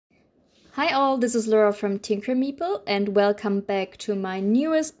Hi all, this is Laura from Tinker Meeple and welcome back to my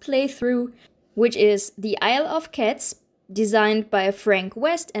newest playthrough, which is The Isle of Cats, designed by Frank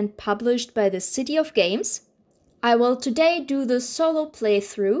West and published by the City of Games. I will today do the solo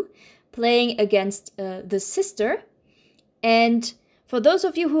playthrough, playing against the sister. And for those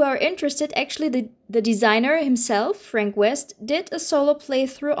of you who are interested, actually the designer himself, Frank West, did a solo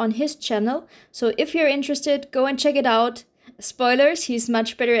playthrough on his channel. So if you're interested, go and check it out. Spoilers, he's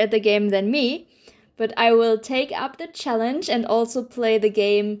much better at the game than me, but I will take up the challenge and also play the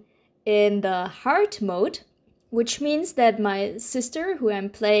game in the hard mode, which means that my sister, who I'm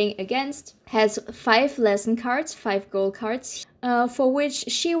playing against, has 5 lesson cards, 5 goal cards, for which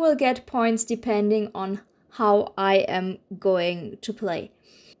she will get points depending on how I am going to play.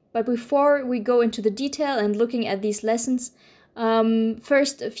 But before we go into the detail and looking at these lessons,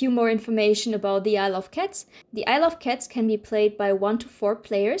 first, a few more information about the Isle of Cats. The Isle of Cats can be played by 1 to 4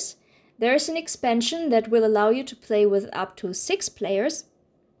 players. There is an expansion that will allow you to play with up to 6 players.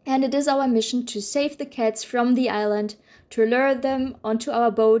 And it is our mission to save the cats from the island, to lure them onto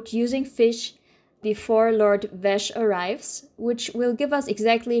our boat using fish before Lord Vesh arrives, which will give us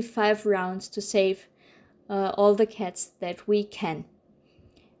exactly 5 rounds to save all the cats that we can.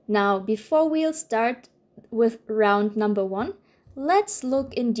 Now, before we'll start with round number 1, let's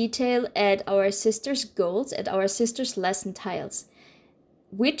look in detail at our sister's goals, at our sister's lesson tiles,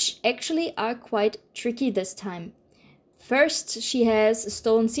 which actually are quite tricky this time. First, she has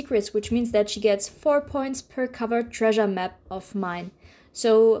Stolen Secrets, which means that she gets 4 points per covered treasure map of mine.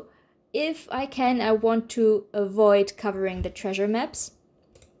 So if I can, I want to avoid covering the treasure maps.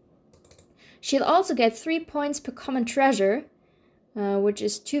 She'll also get 3 points per common treasure, which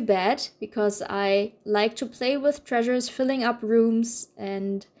is too bad, because I like to play with treasures, filling up rooms,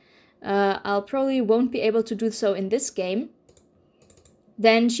 and I'll probably won't be able to do so in this game.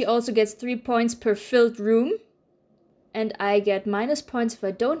 Then she also gets 3 points per filled room, and I get minus points if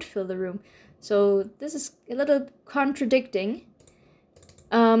I don't fill the room. So this is a little contradicting.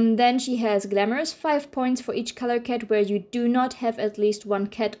 Then she has Glamorous, 5 points for each color cat where you do not have at least 1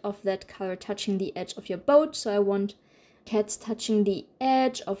 cat of that color touching the edge of your boat. So I want cats touching the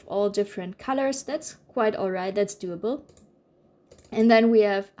edge of all different colors. That's quite alright, that's doable. And then we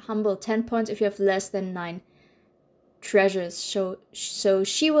have Humble, 10 points if you have less than 9 treasures. So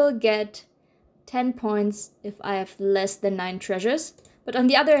she will get 10 points if I have less than 9 treasures. But on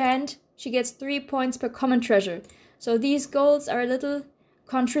the other hand, she gets 3 points per common treasure. So these goals are a little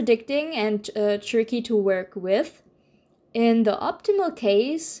contradicting and tricky to work with. In the optimal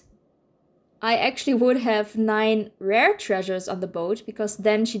case, I actually would have 9 rare treasures on the boat, because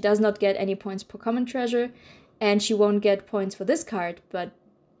then she does not get any points per common treasure and she won't get points for this card, but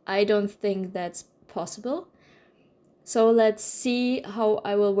I don't think that's possible. So let's see how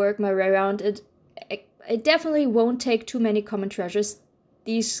I will work my way around it. I definitely won't take too many common treasures.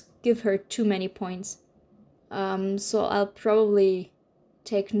 These give her too many points. So I'll probably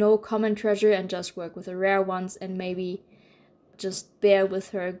take no common treasure and just work with the rare ones, and maybe just bear with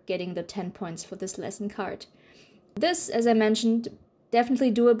her getting the 10 points for this lesson card. This, as I mentioned,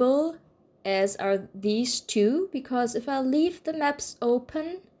 definitely doable, as are these two, because if I leave the maps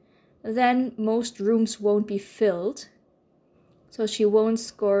open, then most rooms won't be filled. So she won't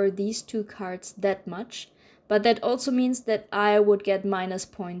score these 2 cards that much. But that also means that I would get minus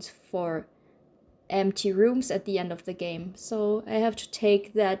points for empty rooms at the end of the game. So I have to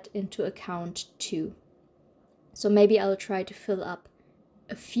take that into account too. So maybe I'll try to fill up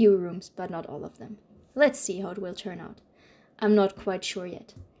a few rooms, but not all of them. Let's see how it will turn out. I'm not quite sure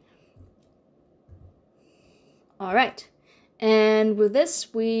yet. All right. And with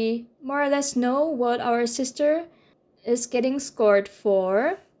this, we more or less know what our sister is getting scored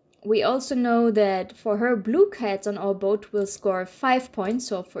for. We also know that for her, blue cats on our boat will score 5 points.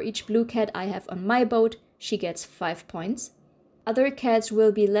 So for each blue cat I have on my boat, she gets 5 points. Other cats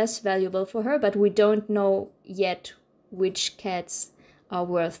will be less valuable for her, but we don't know yet which cats are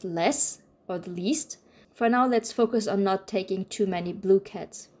worth less or the least. For now, let's focus on not taking too many blue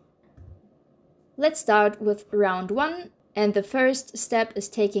cats. Let's start with round 1, and the first step is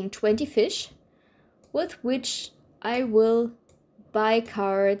taking 20 fish, with which I will buy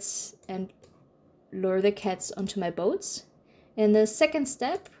cards and lure the cats onto my boats. In the second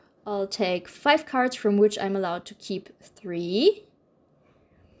step, I'll take 5 cards, from which I'm allowed to keep 3.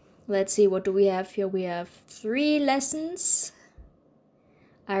 Let's see, what do we have here? We have 3 lessons.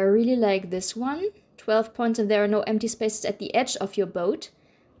 I really like this one. 12 points, and there are no empty spaces at the edge of your boat.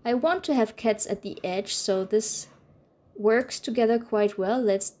 I want to have cats at the edge, so this works together quite well.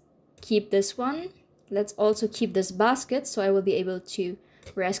 Let's keep this one. Let's also keep this basket, so I will be able to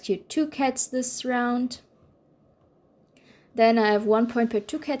rescue 2 cats this round. Then I have 1 point per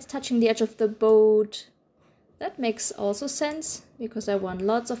 2 cats touching the edge of the boat. That makes also sense, because I want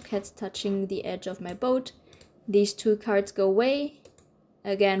lots of cats touching the edge of my boat. These 2 cards go away.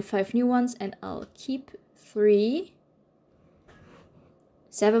 Again, 5 new ones, and I'll keep 3.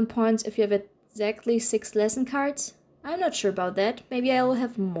 7 points if you have exactly 6 lesson cards. I'm not sure about that. Maybe I will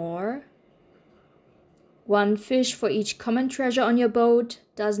have more. 1 fish for each common treasure on your boat.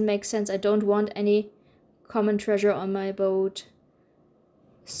 Doesn't make sense. I don't want any common treasure on my boat.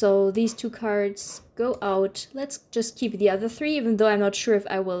 So these 2 cards go out. Let's just keep the other 3, even though I'm not sure if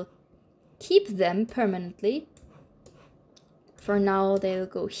I will keep them permanently. For now, they'll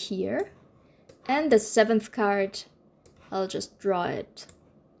go here. And the 7th card, I'll just draw it.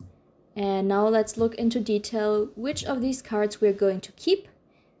 And now let's look into detail which of these cards we're going to keep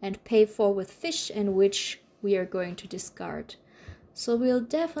and pay for with fish and which we are going to discard. So we'll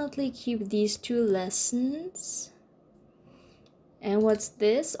definitely keep these 2 lessons. And what's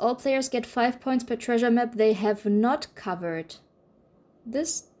this? All players get 5 points per treasure map they have not covered.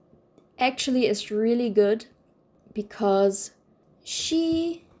 This actually is really good because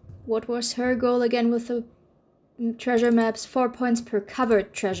what was her goal again with the treasure maps? 4 points per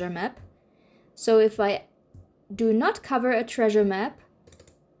covered treasure map. So if I do not cover a treasure map,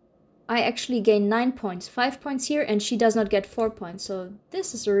 I actually gain 9 points. 5 points here, and she does not get 4 points. So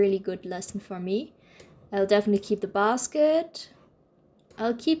this is a really good lesson for me. I'll definitely keep the basket.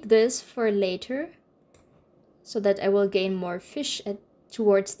 I'll keep this for later, so that I will gain more fish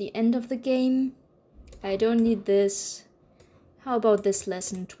towards the end of the game. I don't need this. How about this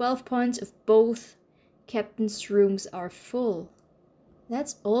lesson? 12 points if both captain's rooms are full.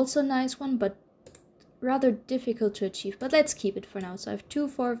 That's also a nice one, but rather difficult to achieve. But let's keep it for now. So I have 2,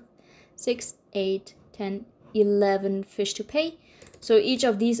 4, 6, 8, 10, 11 fish to pay. So each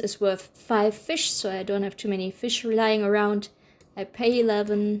of these is worth 5 fish, so I don't have too many fish lying around. I pay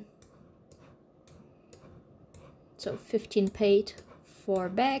 11. So 15 paid, 4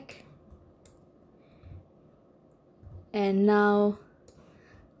 back. And now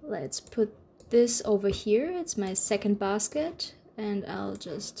let's put this over here. It's my second basket, and I'll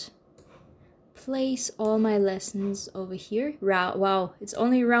just place all my lessons over here. Wow, it's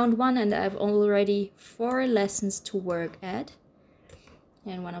only round 1 and I've already 4 lessons to work at.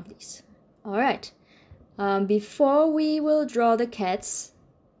 And 1 of these. Alright. Before we will draw the cats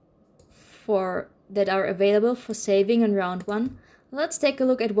that are available for saving in round 1, let's take a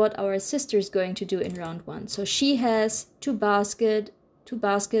look at what our sister is going to do in round 1. So she has 2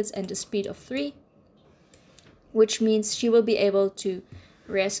 baskets and a speed of 3, which means she will be able to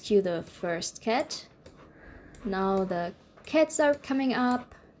rescue the first cat. Now the cats are coming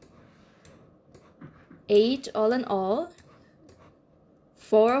up. 8 all in all.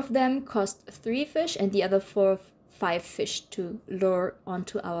 4 of them cost 3 fish and the other 5 fish to lure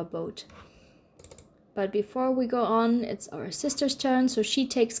onto our boat. But before we go on, it's our sister's turn, so she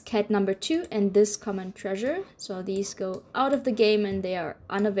takes cat number 2 and this common treasure. So these go out of the game and they are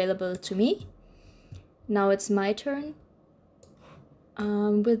unavailable to me. Now it's my turn.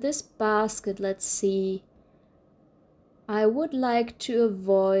 With this basket, let's see. I would like to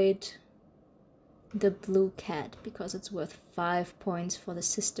avoid the blue cat because it's worth 5 points for the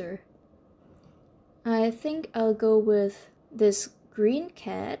sister. I think I'll go with this green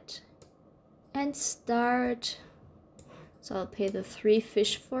cat and start. So I'll pay the 3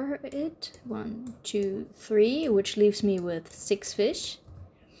 fish for it. 1, 2, 3, which leaves me with 6 fish.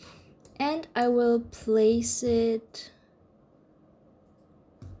 And I will place it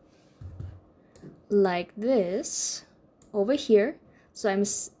like this over here. So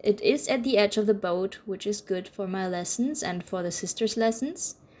it is at the edge of the boat, which is good for my lessons and for the sister's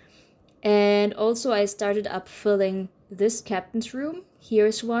lessons. And also I started up filling this captain's room.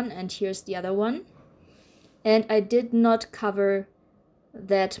 Here's one and here's the other one. And I did not cover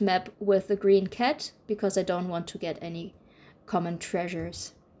that map with the green cat because I don't want to get any common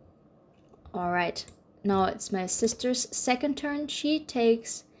treasures. Alright, now it's my sister's second turn. She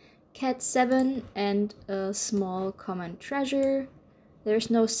takes cat 7 and a small common treasure.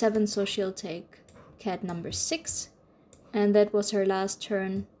 There's no 7, so she'll take cat number 6. And that was her last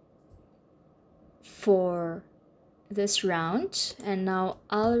turn for this round. And now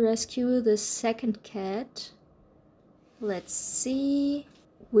I'll rescue the second cat. Let's see,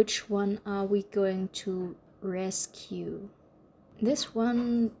 which one are we going to rescue? This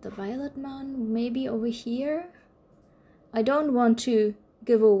one, the violet one, maybe over here? I don't want to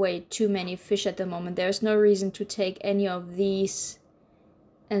give away too many fish at the moment. There's no reason to take any of these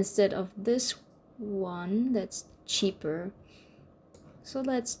instead of this one that's cheaper. So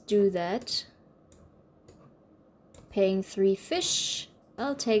let's do that. Paying 3 fish.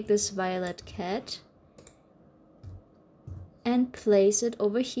 I'll take this violet cat and place it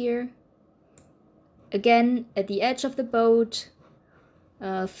over here. Again, at the edge of the boat,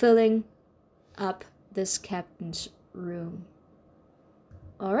 filling up this captain's room.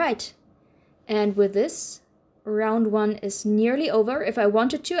 Alright, and with this, round 1 is nearly over. If I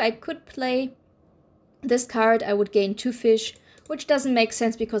wanted to, I could play this card. I would gain 2 fish, which doesn't make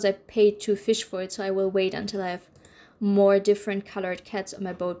sense because I paid 2 fish for it, so I will wait until I have more different colored cats on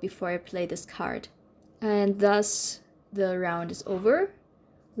my boat before I play this card. And thus, the round is over.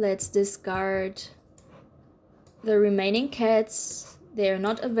 Let's discard the remaining cats. They are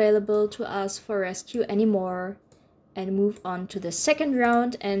not available to us for rescue anymore. And move on to the second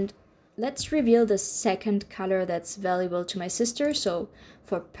round, and let's reveal the second color that's valuable to my sister. So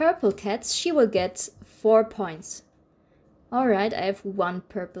for purple cats, she will get 4 points. Alright, I have 1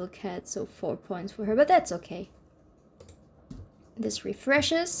 purple cat, so 4 points for her, but that's okay. This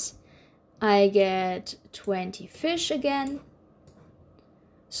refreshes. I get 20 fish again.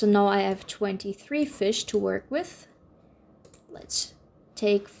 So now I have 23 fish to work with. Let's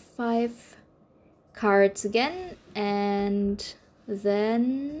take 5 cards again, and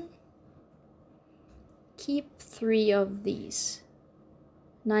then keep 3 of these.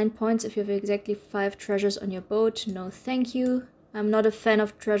 9 points if you have exactly 5 treasures on your boat. No thank you. I'm not a fan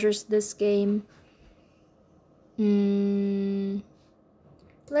of treasures this game.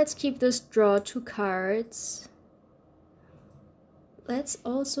 Let's keep this draw 2 cards. Let's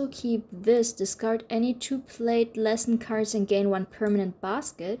also keep this, discard any 2 played lesson cards and gain 1 permanent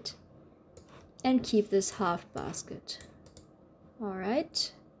basket. And keep this half basket.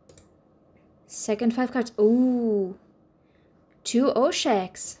 Alright. Second 5 cards. Ooh. 2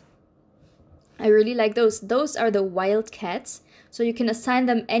 Oshaks. I really like those. Those are the wild cats. So you can assign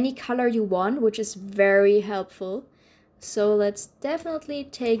them any color you want, which is very helpful. So let's definitely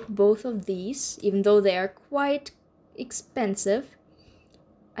take both of these, even though they are quite expensive.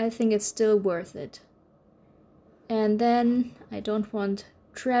 I think it's still worth it. And then I don't want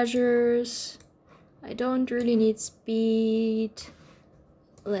treasures. I don't really need speed.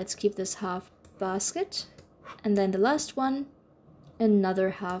 Let's keep this half basket. And then the last one, another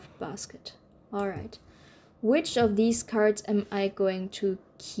half basket. Alright. Which of these cards am I going to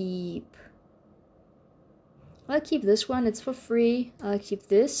keep? I'll keep this one, it's for free. I'll keep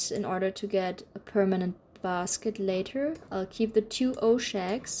this in order to get a permanent basket later. I'll keep the 2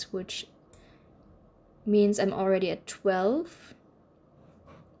 Oshaks, which means I'm already at 12.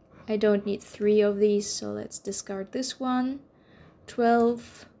 I don't need 3 of these, so let's discard this one.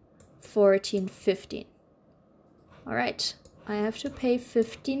 12, 14, 15. Alright, I have to pay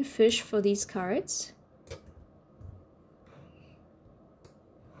 15 fish for these cards.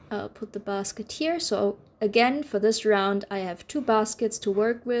 I'll put the basket here. So again, for this round, I have 2 baskets to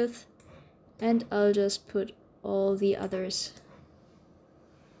work with. And I'll just put all the others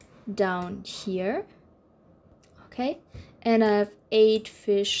down here. Okay, and I have 8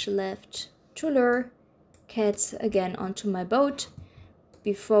 fish left to lure cats again onto my boat.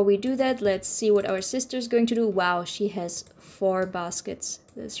 Before we do that, let's see what our sister's going to do. Wow, she has 4 baskets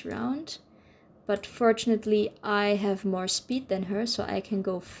this round. But fortunately, I have more speed than her, so I can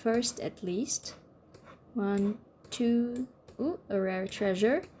go first at least. 1, 2, ooh, a rare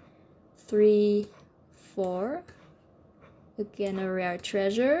treasure. 3, 4. Again, a rare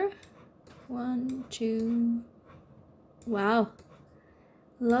treasure. 1, 2. Wow.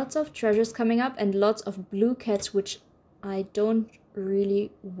 Lots of treasures coming up and lots of blue cats, which I don't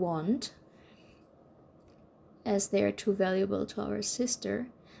really want, as they are too valuable to our sister.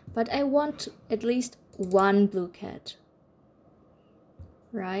 But I want at least 1 blue cat.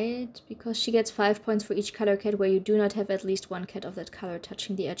 Right? Because she gets 5 points for each color cat where you do not have at least 1 cat of that color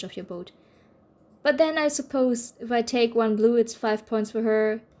touching the edge of your boat. But then I suppose if I take 1 blue, it's 5 points for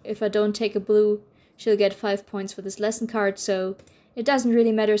her. If I don't take a blue, she'll get 5 points for this lesson card. So it doesn't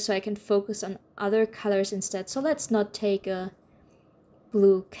really matter, so I can focus on other colors instead. So let's not take a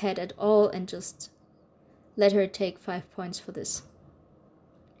blue cat at all and just let her take 5 points for this.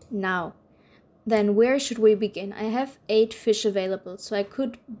 Now, then where should we begin? I have 8 fish available, so I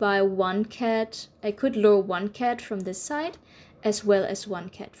could buy 1 cat. I could lure 1 cat from this side, as well as 1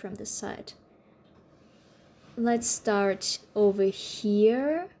 cat from this side. Let's start over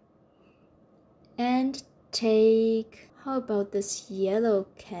here and take, how about this yellow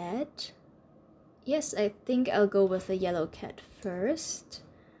cat? Yes, I think I'll go with the yellow cat first.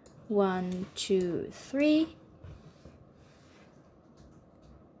 1, 2, 3.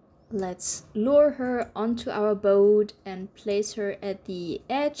 Let's lure her onto our boat and place her at the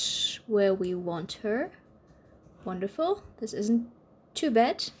edge where we want her. Wonderful. This isn't too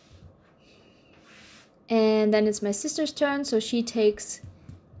bad. And then it's my sister's turn, so she takes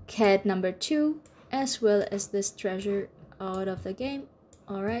cat number 2 as well as this treasure out of the game.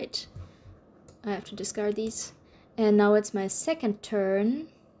 All right. I have to discard these. And now it's my second turn.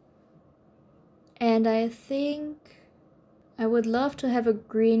 And I think I would love to have a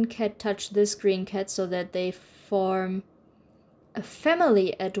green cat touch this green cat so that they form a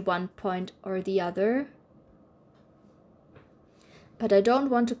family at one point or the other. But I don't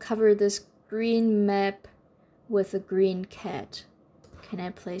want to cover this green map with a green cat. Can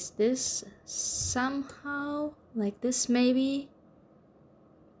I place this somehow? Like this maybe?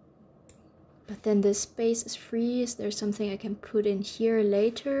 But then this space is free. Is there something I can put in here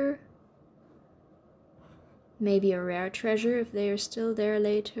later? Maybe a rare treasure if they are still there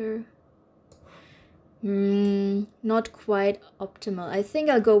later. Not quite optimal. I think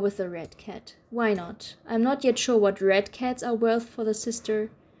I'll go with the red cat. Why not? I'm not yet sure what red cats are worth for the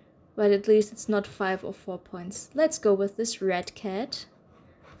sister, but at least it's not 5 or 4 points. Let's go with this red cat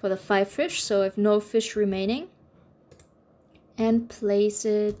for the 5 fish, so I have no fish remaining. And place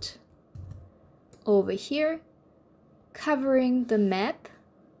it over here, covering the map,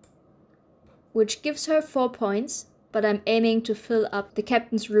 which gives her 4 points, but I'm aiming to fill up the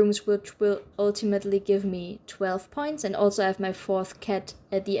captain's rooms, which will ultimately give me 12 points. And also I have my 4th cat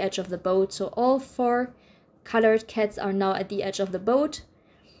at the edge of the boat, so all 4 colored cats are now at the edge of the boat,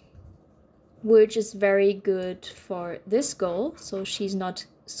 which is very good for this goal, so she's not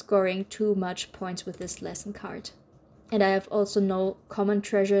scoring too much points with this lesson card. And I have also no common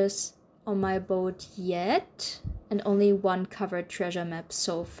treasures on my boat yet, and only 1 covered treasure map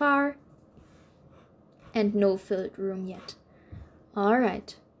so far. And no filled room yet.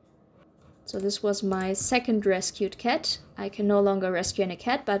 Alright. So this was my second rescued cat. I can no longer rescue any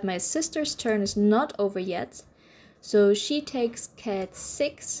cat, but my sister's turn is not over yet. So she takes cat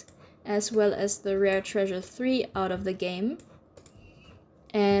 6 as well as the rare treasure 3 out of the game.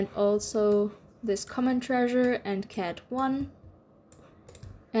 And also this common treasure and cat 1.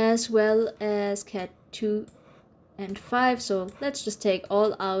 As well as cat 2 and 5, so let's just take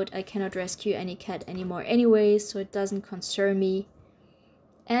all out. I cannot rescue any cat anymore anyway, so it doesn't concern me.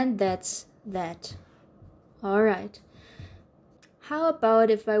 And that's that. Alright. How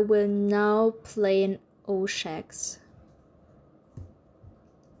about if I will now play an O-Shax?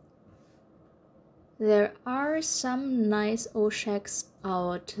 There are some nice O-Shax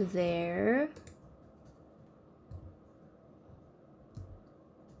out there.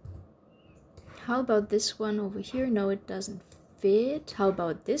 How about this one over here? No, it doesn't fit. How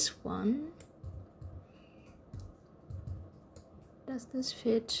about this one? Does this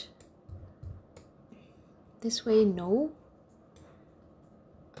fit? This way, no.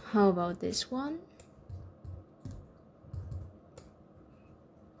 How about this one?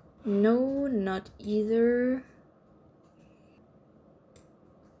 No, not either.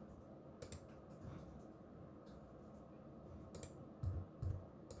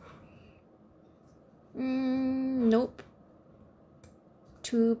 Nope.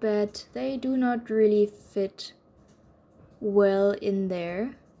 Too bad. They do not really fit well in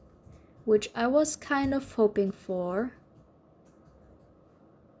there, which I was kind of hoping for.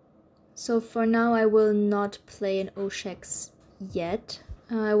 So for now I will not play an O-Shax yet.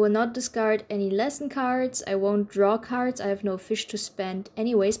 I will not discard any lesson cards. I won't draw cards. I have no fish to spend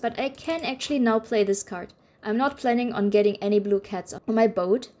anyways, but I can actually now play this card. I'm not planning on getting any blue cats on my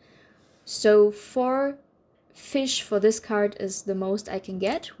boat. So 4 fish for this card is the most I can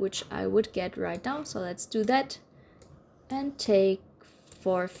get, which I would get right now. So let's do that and take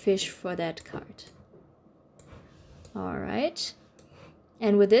 4 fish for that card. Alright.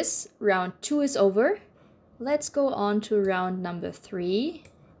 And with this, round 2 is over. Let's go on to round number 3.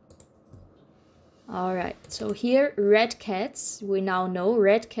 Alright, so here red cats. We now know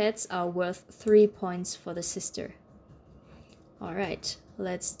red cats are worth 3 points for the sister. Alright,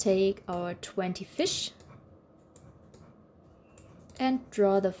 let's take our 20 fish and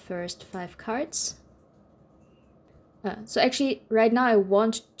draw the first 5 cards. So actually, right now I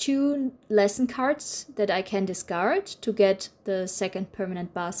want 2 lesson cards that I can discard to get the second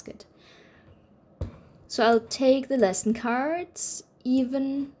permanent basket. So I'll take the lesson cards,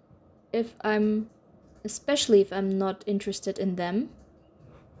 even if especially if I'm not interested in them.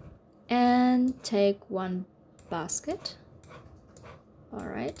 And take 1 basket.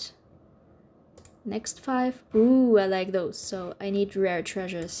 Alright. Next 5. Ooh, I like those. So I need rare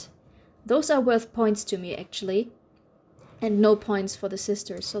treasures. Those are worth points to me, actually. And no points for the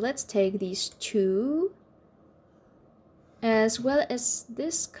sisters. So let's take these two. As well as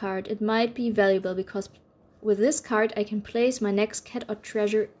this card. It might be valuable because with this card I can place my next cat or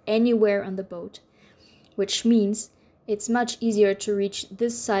treasure anywhere on the boat. Which means it's much easier to reach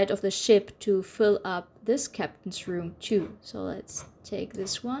this side of the ship to fill up this captain's room too. So let's take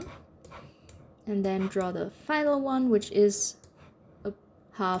this one. And then draw the final one, which is a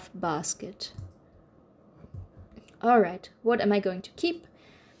half basket. Alright, what am I going to keep?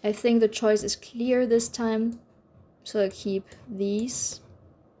 I think the choice is clear this time. So I'll keep these.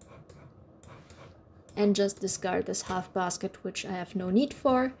 And just discard this half basket, which I have no need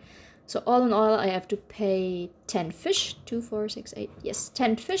for. So all in all, I have to pay 10 fish. 2, 4, 6, 8. Yes,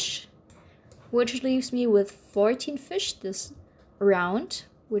 10 fish. Which leaves me with 14 fish this round,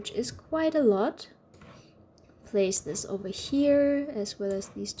 which is quite a lot. Place this over here, as well as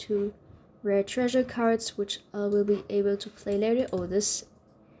these two rare treasure cards, which I will be able to play later. Oh, this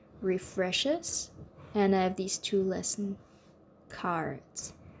refreshes. And I have these 2 lesson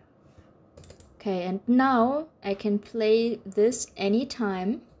cards. Okay, and now I can play this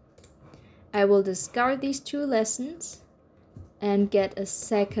anytime. I will discard these 2 lessons and get a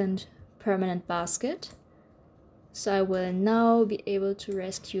second permanent basket. So I will now be able to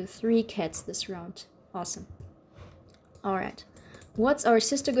rescue 3 cats this round. Awesome. Alright. What's our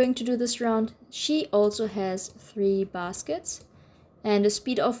sister going to do this round? She also has 3 baskets and a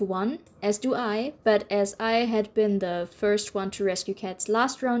speed of 1, as do I, but as I had been the first one to rescue cats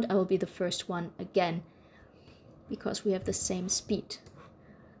last round, I will be the first one again, because we have the same speed.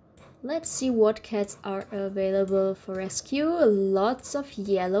 Let's see what cats are available for rescue. Lots of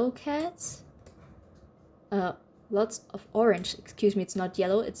yellow cats. Lots of orange, excuse me, it's not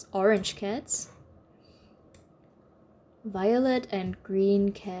yellow, it's orange cats. Violet and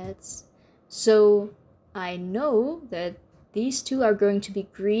green cats. So I know that these 2 are going to be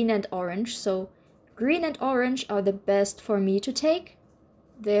green and orange, so green and orange are the best for me to take.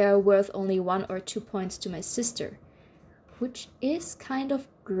 They are worth only 1 or 2 points to my sister, which is kind of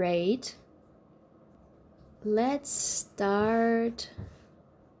great. Let's start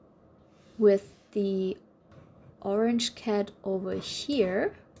with the orange cat over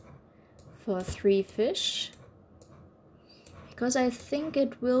here for 3 fish, because I think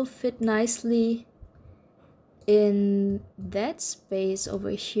it will fit nicely in that space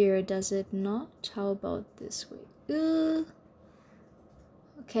over here, does it not? How about this way?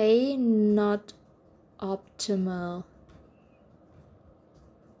 Okay, not optimal.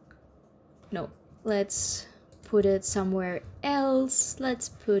 No, let's put it somewhere else. Let's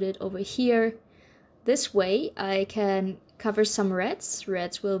put it over here. This way I can cover some reds.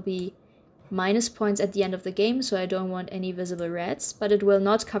 Reds will be minus points at the end of the game, so I don't want any visible reds, but it will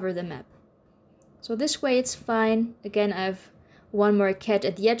not cover the map. So this way it's fine. Again, I have 1 more cat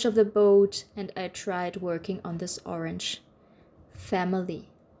at the edge of the boat, and I tried working on this orange family.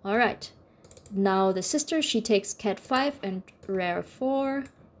 Alright, now the sister, she takes cat 5 and rare 4.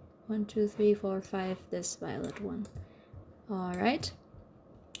 1, 2, 3, 4, 5, this violet one. Alright.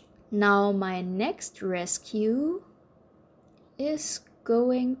 Now my next rescue is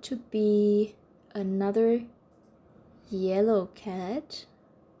going to be another yellow cat.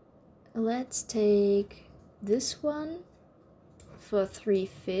 Let's take this one for 3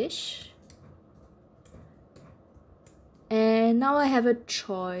 fish. And now I have a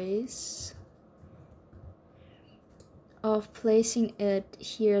choice of placing it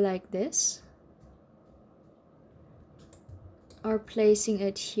here like this, or placing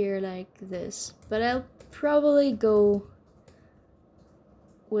it here like this. But I'll probably go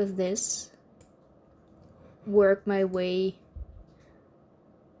with this. Work my way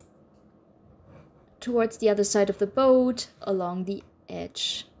towards the other side of the boat, along the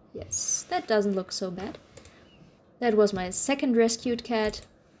edge. Yes, that doesn't look so bad. That was my second rescued cat.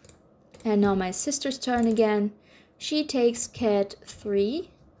 And now my sister's turn again. She takes cat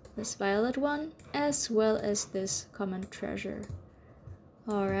 3, this violet one, as well as this common treasure.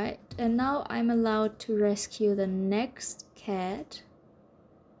 Alright, and now I'm allowed to rescue the next cat,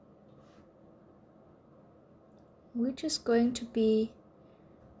 which is going to be...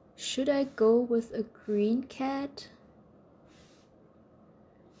 Should I go with a green cat?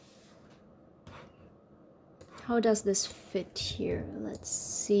 How does this fit here? Let's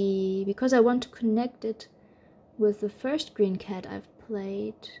see. Because I want to connect it with the first green cat I've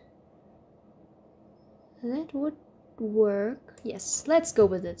played. That would work. Yes, let's go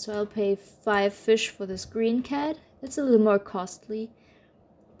with it. So I'll pay 5 fish for this green cat. It's a little more costly,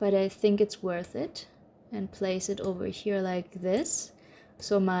 but I think it's worth it. And place it over here like this.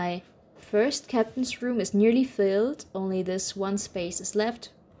 So my First captain's room is nearly filled, only this one space is left,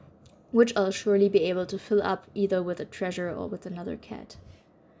 which I'll surely be able to fill up either with a treasure or with another cat.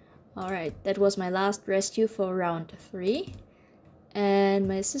 Alright, that was my last rescue for round 3. And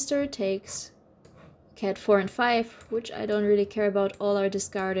my sister takes cat 4 and 5, which I don't really care about. All are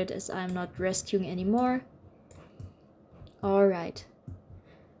discarded as I'm not rescuing anymore. Alright.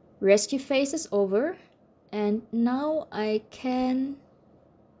 Rescue phase is over. And now I can...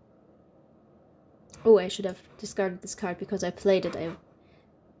 Oh, I should have discarded this card because I played it.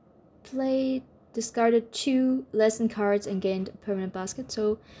 I discarded 2 lesson cards and gained a permanent basket.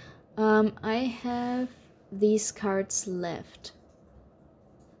 So I have these cards left.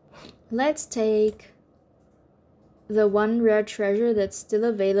 Let's take the one rare treasure that's still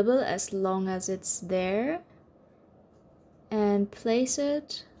available as long as it's there and place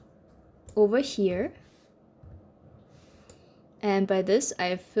it over here. And by this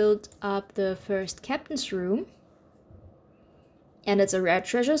I've filled up the first captain's room. And it's a rare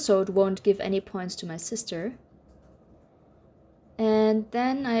treasure, so it won't give any points to my sister. And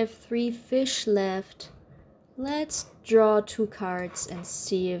then I have 3 fish left. Let's draw 2 cards and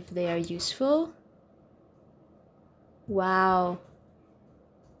see if they are useful. Wow.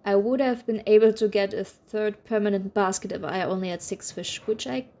 I would have been able to get a 3rd permanent basket if I only had 6 fish, which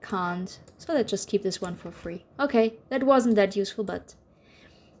I can't. So let's just keep this one for free. Okay, that wasn't that useful, but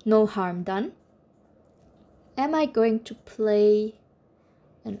no harm done. Am I going to play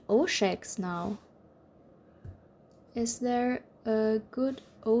an O-Shax now? Is there a good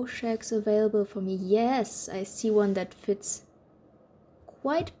O-Shax available for me? Yes, I see one that fits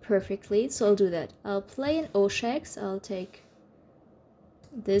quite perfectly, so I'll do that. I'll play an O-Shax. I'll take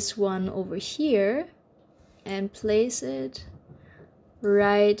this one over here and place it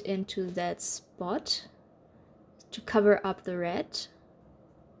right into that spot to cover up the red.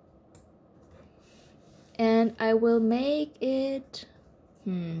 And I will make it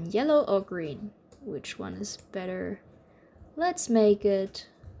yellow or green. Which one is better? Let's make it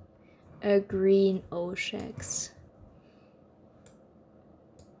a green O-Shax.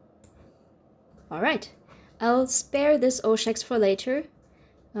 Alright, I'll spare this O-Shax for later.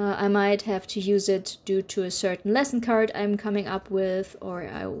 I might have to use it due to a certain lesson card I'm coming up with, or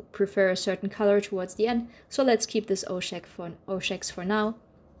I prefer a certain color towards the end. So let's keep this O-Shax for now.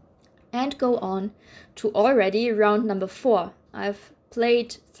 And go on to already round number 4. I've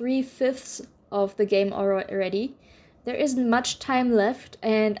played 3/5 of the game already. There isn't much time left,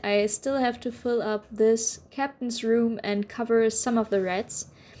 and I still have to fill up this captain's room and cover some of the reds,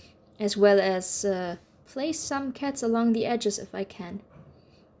 as well as place some cats along the edges if I can.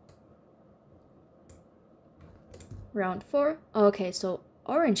 Round 4. Okay, so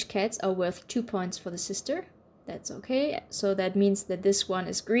orange cats are worth 2 points for the sister. That's okay. So that means that this one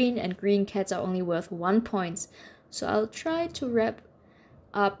is green, and green cats are only worth 1 point. So I'll try to wrap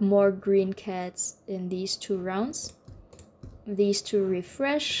up more green cats in these 2 rounds. These 2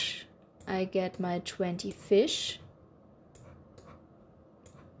 refresh. I get my 20 fish.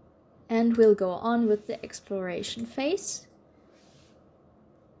 And we'll go on with the exploration phase.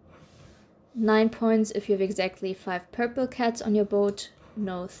 9 points if you have exactly 5 purple cats on your boat.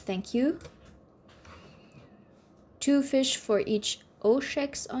 No, thank you. 2 fish for each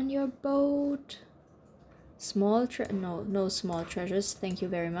O-Shax on your boat. No small treasures, thank you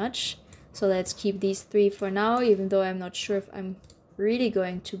very much. So let's keep these 3 for now, even though I'm not sure if I'm really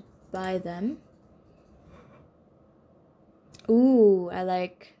going to buy them. Ooh,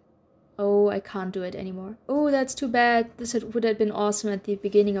 oh, I can't do it anymore. Oh, that's too bad. This would have been awesome at the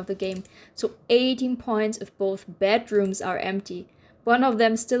beginning of the game. So 18 points if both bedrooms are empty. One of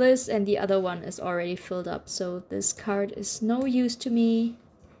them still is, and the other one is already filled up. So this card is no use to me.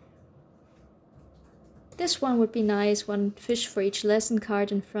 This one would be nice. 1 fish for each lesson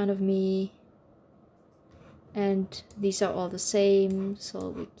card in front of me. And these are all the same. So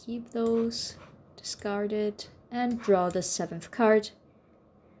we keep those. Discard it. And draw the 7th card.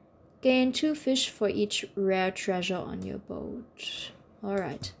 Gain 2 fish for each rare treasure on your boat.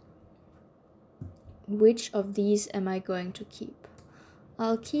 Alright. Which of these am I going to keep?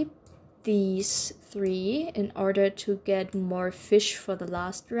 I'll keep these 3 in order to get more fish for the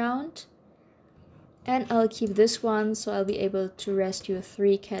last round. And I'll keep this one so I'll be able to rescue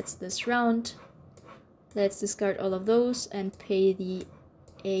 3 cats this round. Let's discard all of those and pay the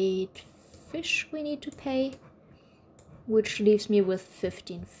 8 fish we need to pay. Which leaves me with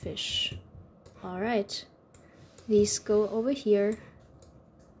 15 fish. Alright. These go over here.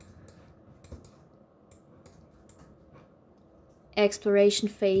 Exploration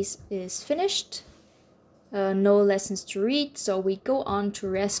phase is finished. No lessons to read, so we go on to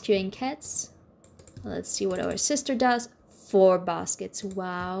rescuing cats. Let's see what our sister does. 4 baskets,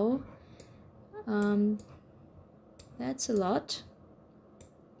 wow. That's a lot.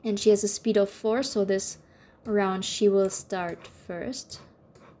 And she has a speed of 4, so this round she will start first.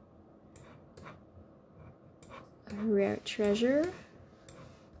 A rare treasure.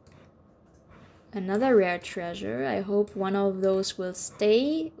 Another rare treasure. I hope one of those will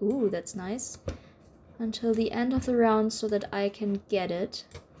stay. Ooh, that's nice. Until the end of the round so that I can get it.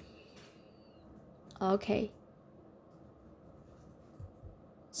 Okay.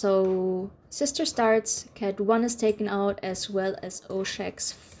 So sister starts, cat 1 is taken out, as well as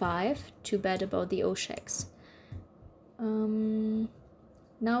Oshex 5. Too bad about the Oshex.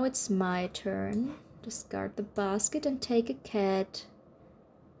 Now it's my turn. Discard the basket and take a cat.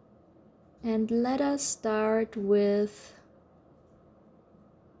 And let us start with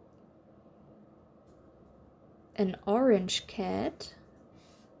an orange cat.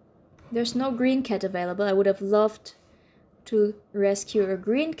 There's no green cat available. I would have loved to rescue a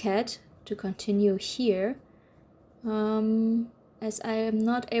green cat to continue here. As I am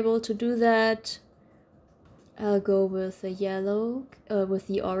not able to do that, I'll go with the yellow, with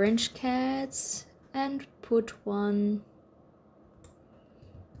the orange cats, and put one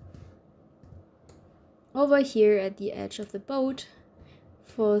over here at the edge of the boat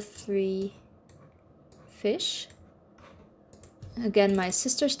for 3 fish. Again, my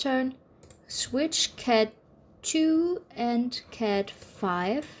sister's turn. Switch cat 2 and cat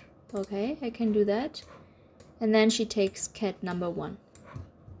 5. Okay, I can do that. And then she takes cat number 1.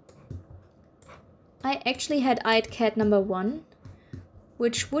 I actually had eyed cat number 1,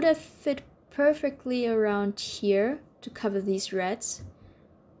 which would have fit perfectly around here to cover these reds.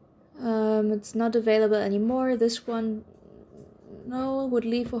 It's not available anymore. This one, no, would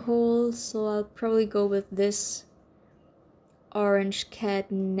leave a hole, so I'll probably go with this orange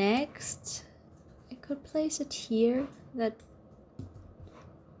cat next. I could place it here. That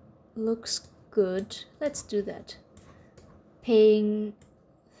looks good. Let's do that. Paying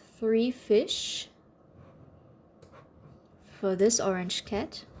 3 fish for this orange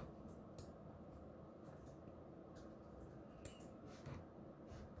cat.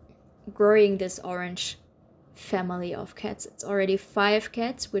 Growing this orange family of cats. It's already 5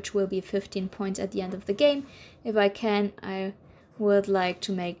 cats, which will be 15 points at the end of the game. If I can, I would like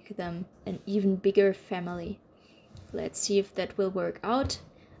to make them an even bigger family. Let's see if that will work out.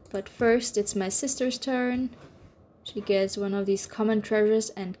 But first, it's my sister's turn. She gets one of these common treasures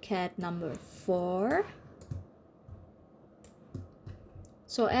and cat number 4.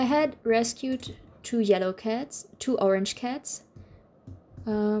 So I had rescued 2 yellow cats, 2 orange cats.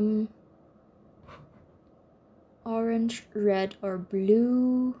 Orange, red, or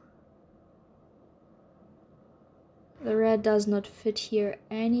blue. The red does not fit here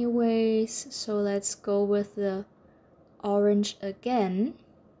anyways, so let's go with the orange again,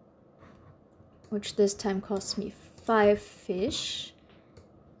 which this time costs me 5 fish,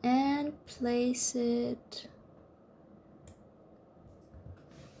 and place it.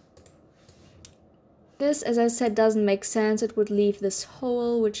 This, as I said, doesn't make sense. It would leave this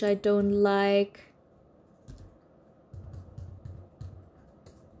hole, which I don't like.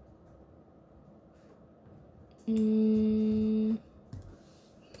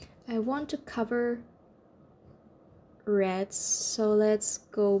 I want to cover reds, so let's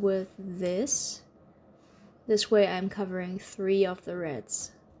go with this. This way I'm covering 3 of the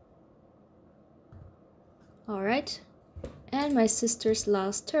reds. Alright, and my sister's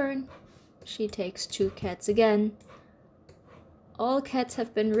last turn. She takes 2 cats again. All cats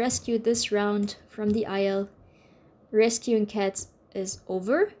have been rescued this round from the aisle. Rescuing cats is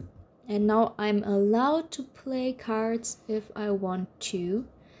over. And now I'm allowed to play cards if I want to.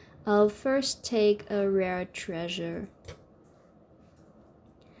 I'll first take a rare treasure.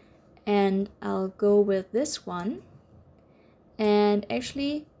 And I'll go with this one. And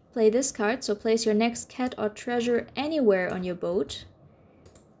actually play this card. So place your next cat or treasure anywhere on your boat.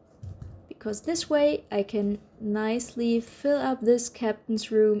 Because this way I can nicely fill up this captain's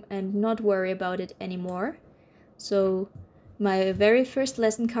room and not worry about it anymore. So my very first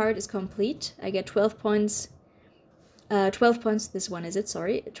lesson card is complete. I get 12 points. 12 points, this one is it,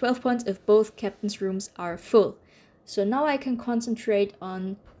 sorry. 12 points if both captain's rooms are full. So now I can concentrate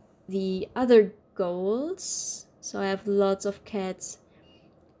on the other goals. So I have lots of cats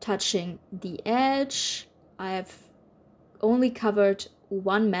touching the edge. I have only covered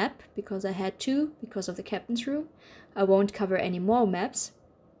 1 map because I had 2 because of the captain's room. I won't cover any more maps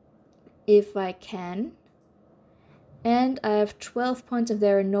if I can. And I have 12 points if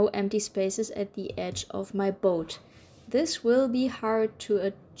there are no empty spaces at the edge of my boat. This will be hard to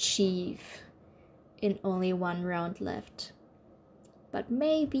achieve in only one round left. But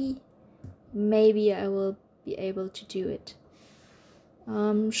maybe I will be able to do it.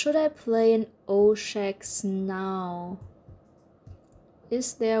 Should I play an O-Shax now?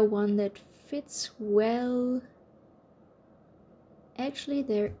 Is there one that fits well? Actually,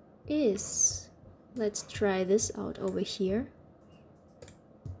 there is. Let's try this out over here.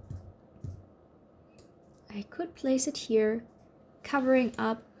 I could place it here, covering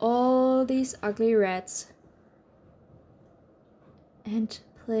up all these ugly rats and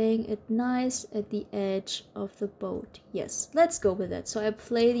playing it nice at the edge of the boat. Yes, let's go with that. So I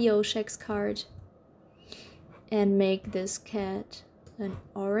play the O-Shax card and make this cat an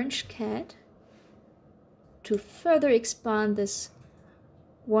orange cat to further expand this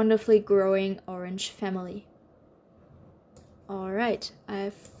wonderfully growing orange family. Alright, I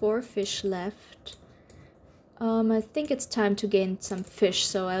have 4 fish left. I think it's time to gain some fish,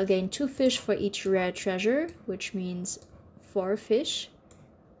 so I'll gain 2 fish for each rare treasure, which means 4 fish.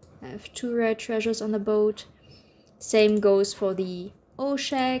 I have 2 rare treasures on the boat. Same goes for the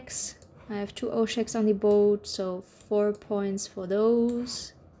O-Shax. I have 2 O-Shax on the boat, so 4 points for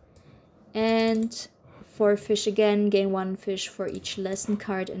those. And 4 fish again, gain 1 fish for each lesson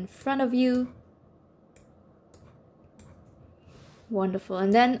card in front of you. Wonderful,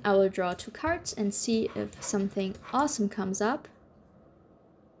 and then I will draw 2 cards and see if something awesome comes up.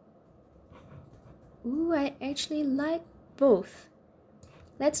 Ooh, I actually like both.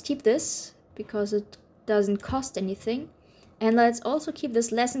 Let's keep this, because it doesn't cost anything. And let's also keep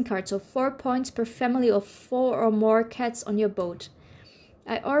this lesson card, so 4 points per family of 4 or more cats on your boat.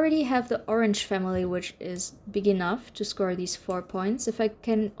 I already have the orange family, which is big enough to score these 4 points. If I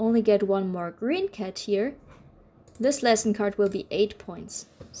can only get 1 more green cat here, this lesson card will be 8 points.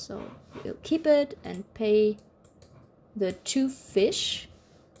 So we'll keep it and pay the 2 fish.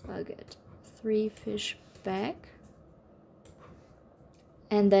 I'll get 3 fish back.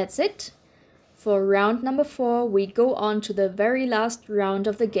 And that's it. For round number 4, we go on to the very last round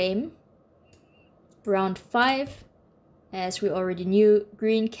of the game. Round 5. As we already knew,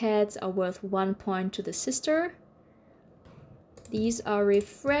 green cats are worth 1 point to the sister. These are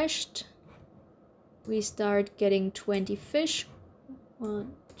refreshed. We start getting 20 fish.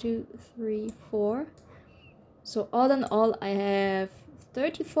 1, 2, 3, 4. So all in all, I have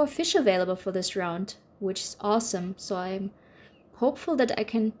 34 fish available for this round, which is awesome. So I'm hopeful that I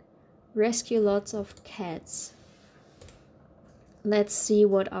can rescue lots of cats. Let's see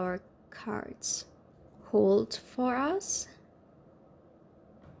what our cards hold for us.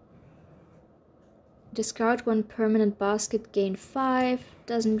 Discard 1 permanent basket, gain 5.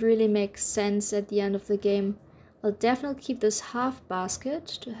 Doesn't really make sense at the end of the game. I'll definitely keep this half basket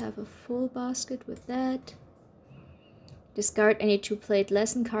to have a full basket with that. Discard any 2 played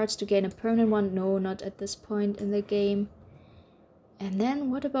lesson cards to gain a permanent one. No, not at this point in the game. And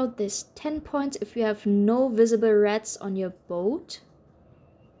then what about this? 10 points if you have no visible rats on your boat.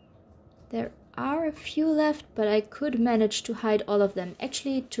 There are a few left, but I could manage to hide all of them.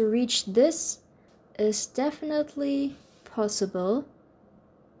 Actually, to reach this is definitely possible.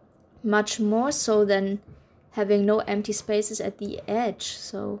 Much more so than having no empty spaces at the edge.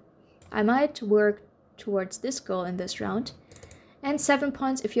 So I might work towards this goal in this round. And 7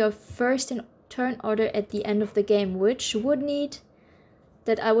 points if you're first in turn order at the end of the game, which would need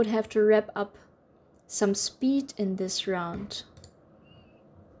that I would have to wrap up some speed in this round.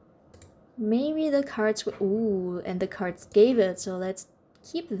 Maybe the cards will... Ooh, and the cards gave it, so let's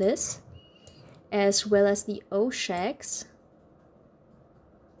keep this. As well as the O-Shax.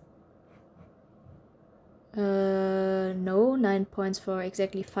 No, 9 points for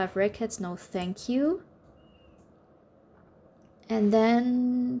exactly 5 rare cats, no thank you. And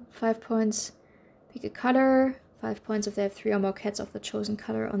then 5 points, pick a color. 5 points if they have 3 or more cats of the chosen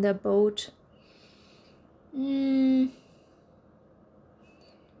color on their boat. Should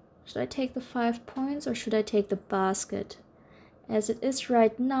I take the 5 points or should I take the basket? As it is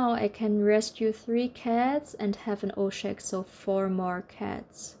right now, I can rescue 3 cats and have an O-Shax, so 4 more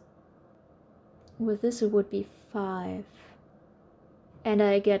cats. With this it would be 5. And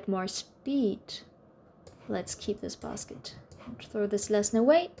I get more speed. Let's keep this basket. Throw this lesson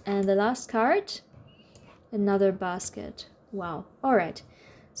away. And the last card, another basket. Wow. Alright.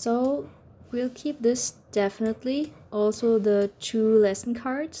 So we'll keep this definitely. Also the 2 lesson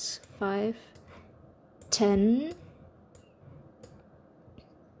cards. 5, 10,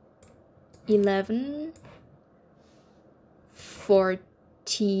 11,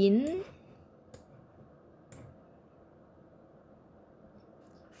 14,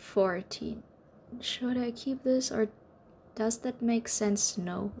 14. Should I keep this, or does that make sense?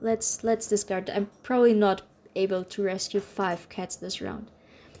 No. Let's discard. I'm probably not able to rescue 5 cats this round.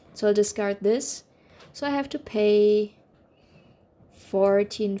 So I'll discard this. So I have to pay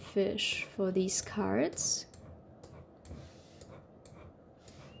 14 fish for these cards.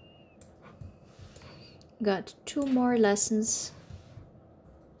 Got 2 more lessons.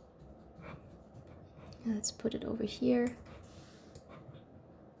 Let's put it over here.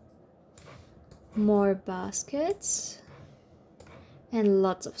 More baskets. And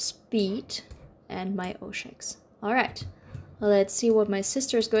lots of speed. And my Osheks. Alright. Let's see what my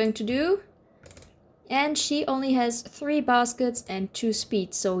sister is going to do. And she only has 3 baskets and 2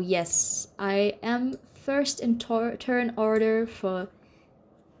 speed. So yes, I am first in turn order for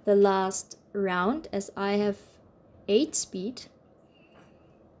the last round, as I have 8 speed.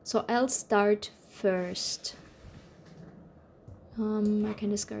 So I'll start first. I can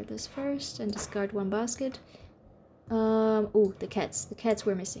discard this first and discard 1 basket. Oh, the cats. The cats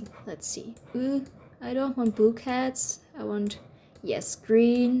we're missing. Let's see. I don't want blue cats. I want, yes,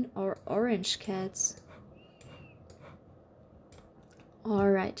 green or orange cats.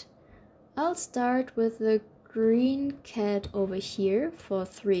 Alright. I'll start with the green cat over here for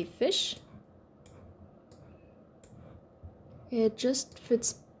 3 fish. It just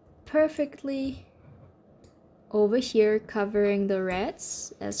fits perfectly over here, covering the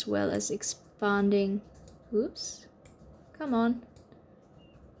reds as well as expanding. Oops. Come on.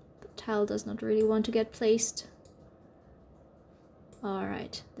 The tile does not really want to get placed.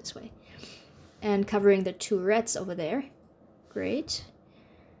 Alright, this way. And covering the 2 reds over there. Great.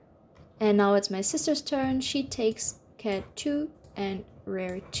 And now it's my sister's turn. She takes cat 2 and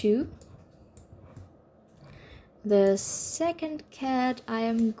rare 2. The second cat I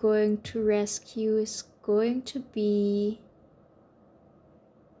am going to rescue is going to be...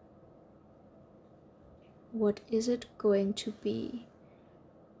 What is it going to be?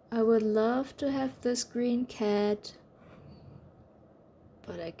 I would love to have this green cat,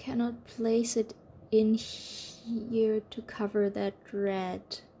 but I cannot place it in here to cover that red.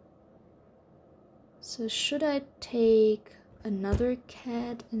 So should I take another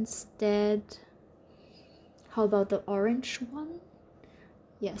cat instead? How about the orange one?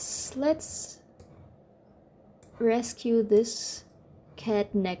 Yes, let's rescue this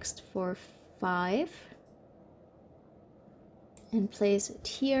cat next for 5 and place it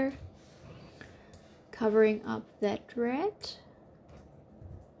here, covering up that red.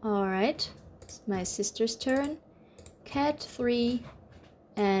 Alright, it's my sister's turn. Cat 3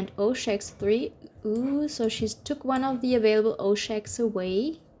 and Osheks 3. Ooh, so she's took one of the available Osheks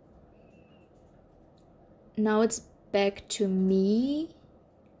away. Now it's back to me.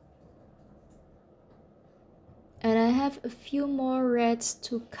 And I have a few more reds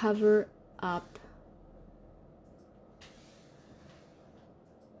to cover up.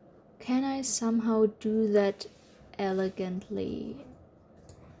 Can I somehow do that elegantly?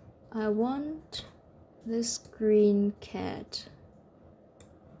 I want this green cat.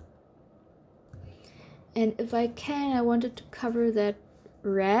 And if I can, I wanted to cover that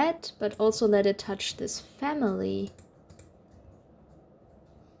red, but also let it touch this family.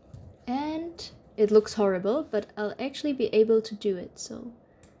 And it looks horrible, but I'll actually be able to do it. So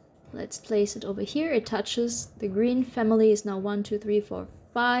let's place it over here. It touches the green family. Is now 1, 2, 3, 4,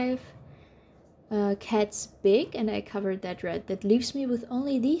 5 cats big, and I covered that red. That leaves me with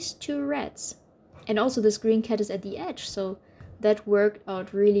only these 2 reds. And also this green cat is at the edge, so that worked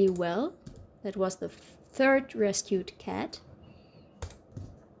out really well. That was the 3rd rescued cat.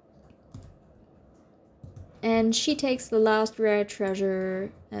 And she takes the last rare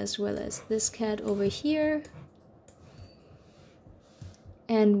treasure, as well as this cat over here.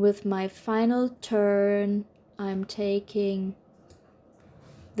 And with my final turn, I'm taking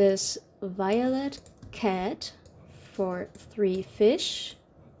this violet cat for 3 fish.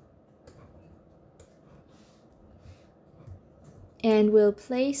 And we'll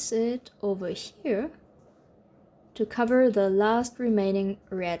place it over here to cover the last remaining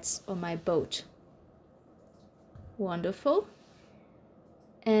reds on my boat. Wonderful.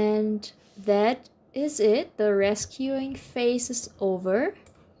 And that is it. The rescuing phase is over.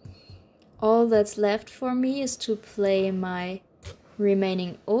 All that's left for me is to play my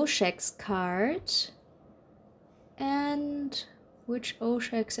remaining Osheks card. And which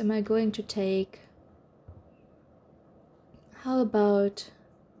Osheks am I going to take? How about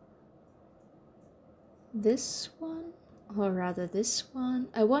this one? Or rather this one?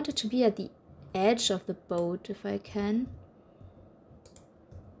 I want it to be at the edge of the boat if I can.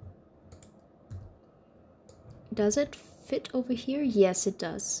 Does it fit over here? Yes, it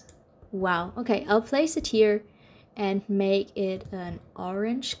does. Wow. Okay, I'll place it here and make it an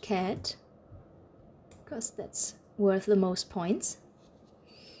orange cat, because that's worth the most points.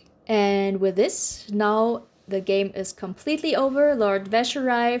 And with this, now the game is completely over. Lord Vesh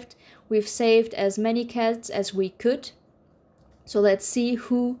arrived. We've saved as many cats as we could. So let's see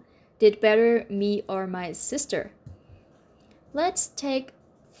who did better, me or my sister. Let's take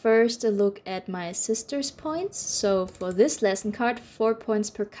first a look at my sister's points. So for this lesson card, 4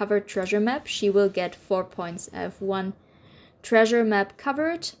 points per covered treasure map. She will get 4 points. I have 1 treasure map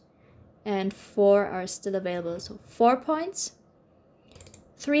covered and 4 are still available. So 4 points.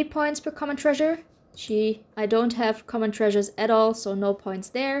 3 points per common treasure. I don't have common treasures at all, so no points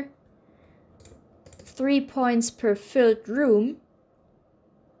there. 3 points per filled room,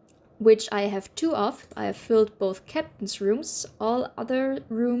 which I have 2 of. I have filled both captain's rooms. All other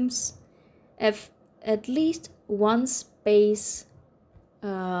rooms have at least 1 space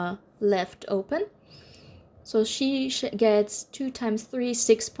left open. So she gets 2 times 3,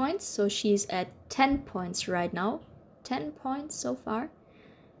 6 points. So she's at 10 points right now. 10 points so far.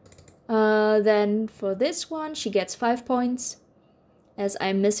 Then for this one, she gets 5 points, as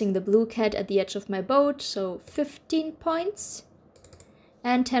I'm missing the blue cat at the edge of my boat, so 15 points.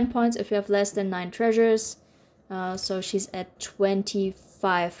 And 10 points if you have less than 9 treasures, so she's at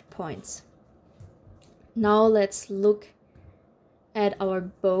 25 points. Now let's look at our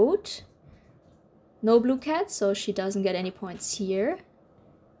boat. No blue cat, so she doesn't get any points here.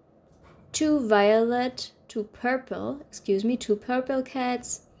 2 purple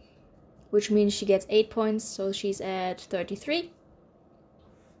cats, which means she gets 8 points, so she's at 33.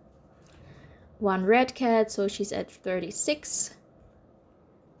 1 red cat, so she's at 36.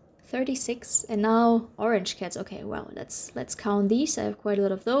 36, and now orange cats. Okay, well, let's count these. I have quite a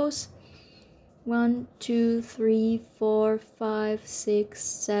lot of those. 1, 2, 3, 4, 5, 6,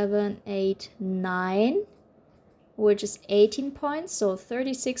 7, 8, 9, which is 18 points. So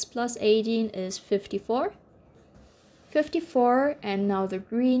 36 plus 18 is 54. 54, and now the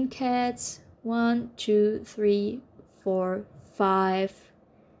green cats. 1, 2, 3, 4, 5.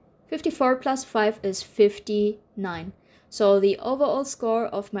 54 plus 5 is 59. So the overall score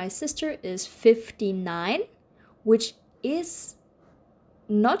of my sister is 59, which is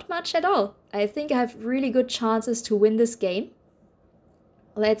not much at all. I think I have really good chances to win this game.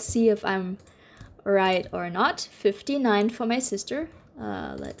 Let's see if I'm right or not. 59 for my sister.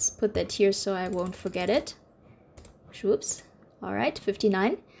 Let's put that here so I won't forget it. Whoops. All right,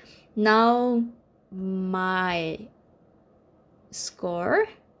 59. Now my score.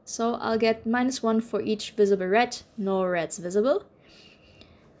 So I'll get -1 for each visible red. No reds visible.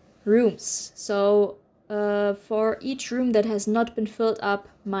 Rooms. So for each room that has not been filled up,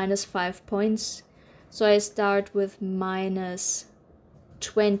 -5 points. So I start with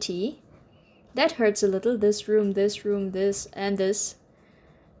 -20. That hurts a little. This room, this, and this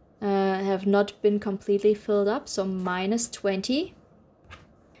have not been completely filled up, so -20.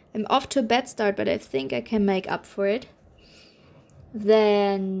 I'm off to a bad start, but I think I can make up for it.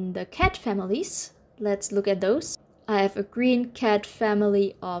 Then the cat families, let's look at those. I have a green cat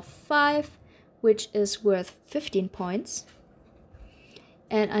family of 5, which is worth 15 points.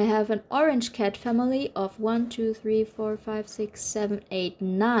 And I have an orange cat family of 1, 2, 3, 4, 5, 6, 7, 8,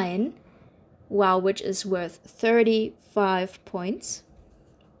 9. Wow, which is worth 35 points.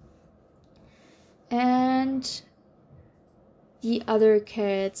 And the other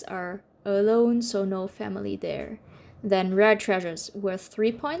cats are alone, so no family there. Then rare treasures worth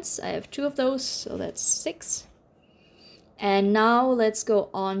 3 points. I have 2 of those, so that's 6. And now let's go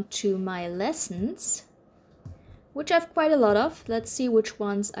on to my lessons, which I have quite a lot of. Let's see which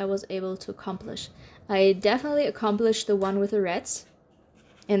ones I was able to accomplish. I definitely accomplished the one with the reds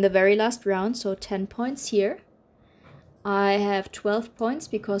in the very last round, so 10 points here. I have 12 points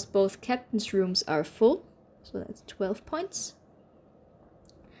because both captain's rooms are full, so that's 12 points.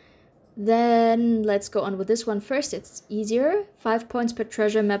 Then let's go on with this one first. It's easier. 5 points per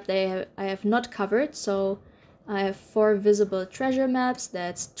treasure map I have not covered, so I have 4 visible treasure maps.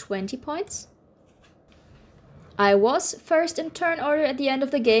 That's 20 points. I was first in turn order at the end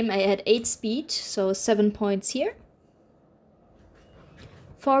of the game. I had 8 speed, so 7 points here.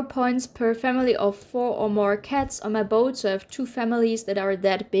 4 points per family of 4 or more cats on my boat, so I have 2 families that are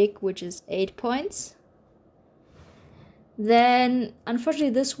that big, which is 8 points. Then,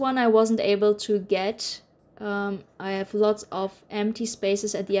 unfortunately, this one I wasn't able to get. I have lots of empty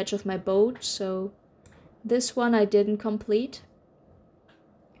spaces at the edge of my boat, so this one I didn't complete.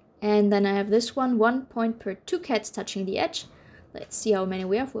 And then I have this one, 1 point per 2 cats touching the edge. Let's see how many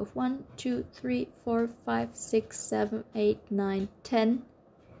we have. We have 1, 2, 3, 4, 5, 6, 7, 8, 9, 10,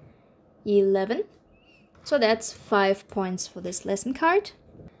 11. So that's 5 points for this lesson card,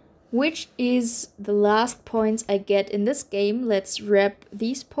 which is the last points I get in this game. Let's wrap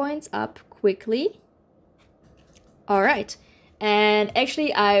these points up quickly. All right, and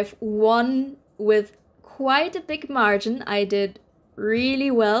actually I've won with quite a big margin. I did really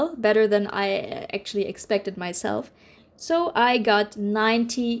well, better than I actually expected myself. So I got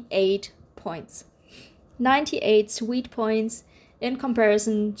 98 points. 98 sweet points in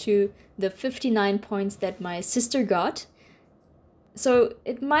comparison to the 59 points that my sister got. So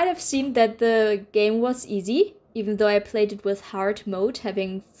it might have seemed that the game was easy, even though I played it with hard mode,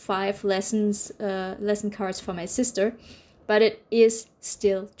 having 5 lesson cards for my sister, but it is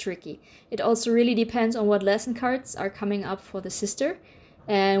still tricky. It also really depends on what lesson cards are coming up for the sister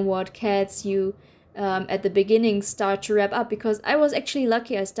and what cats you at the beginning start to wrap up, because I was actually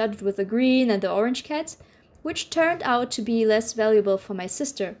lucky. I started with the green and the orange cats, which turned out to be less valuable for my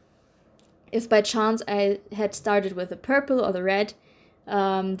sister. If by chance I had started with the purple or the red,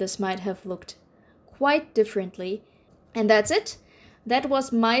 this might have looked quite differently. And that's it. That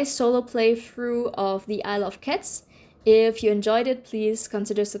was my solo playthrough of the Isle of Cats. If you enjoyed it, please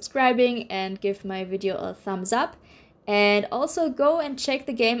consider subscribing and give my video a thumbs up. And also go and check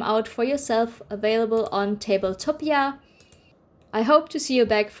the game out for yourself, available on Tabletopia. I hope to see you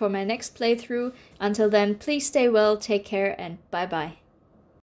back for my next playthrough. Until then, please stay well, take care, and bye bye.